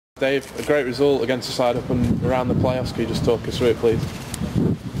Dave, a great result against the side up and around the playoffs. Can you just talk us through it, please?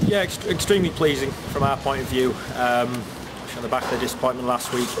 Yeah, extremely pleasing from our point of view. On the back of the disappointment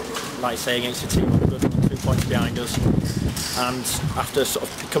last week, like I say, against a team on good 2 points behind us, and after sort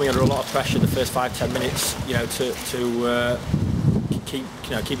of coming under a lot of pressure the first 5-10 minutes, to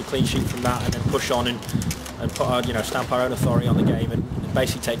keep a clean sheet from that and then push on and put our, stamp our own authority on the game and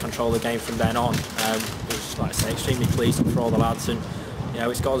basically take control of the game from then on. It was, like I say, extremely pleasing for all the lads, and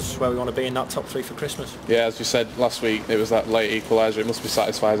it's got us where we want to be in that top 3 for Christmas. Yeah, as you said last week, it was that late equaliser. It must be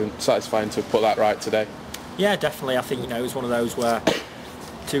satisfying to put that right today. Yeah, definitely. I think it was one of those where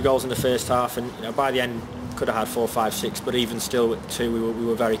 2 goals in the first half, and by the end could have had 4, 5, 6, but even still with 2, we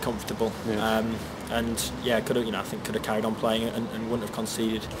were very comfortable. Yeah. Could have, I think could have carried on playing and wouldn't have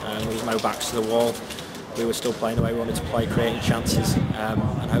conceded. There was no backs to the wall. We were still playing the way we wanted to play, creating chances,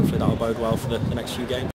 and hopefully that'll bode well for the next few games.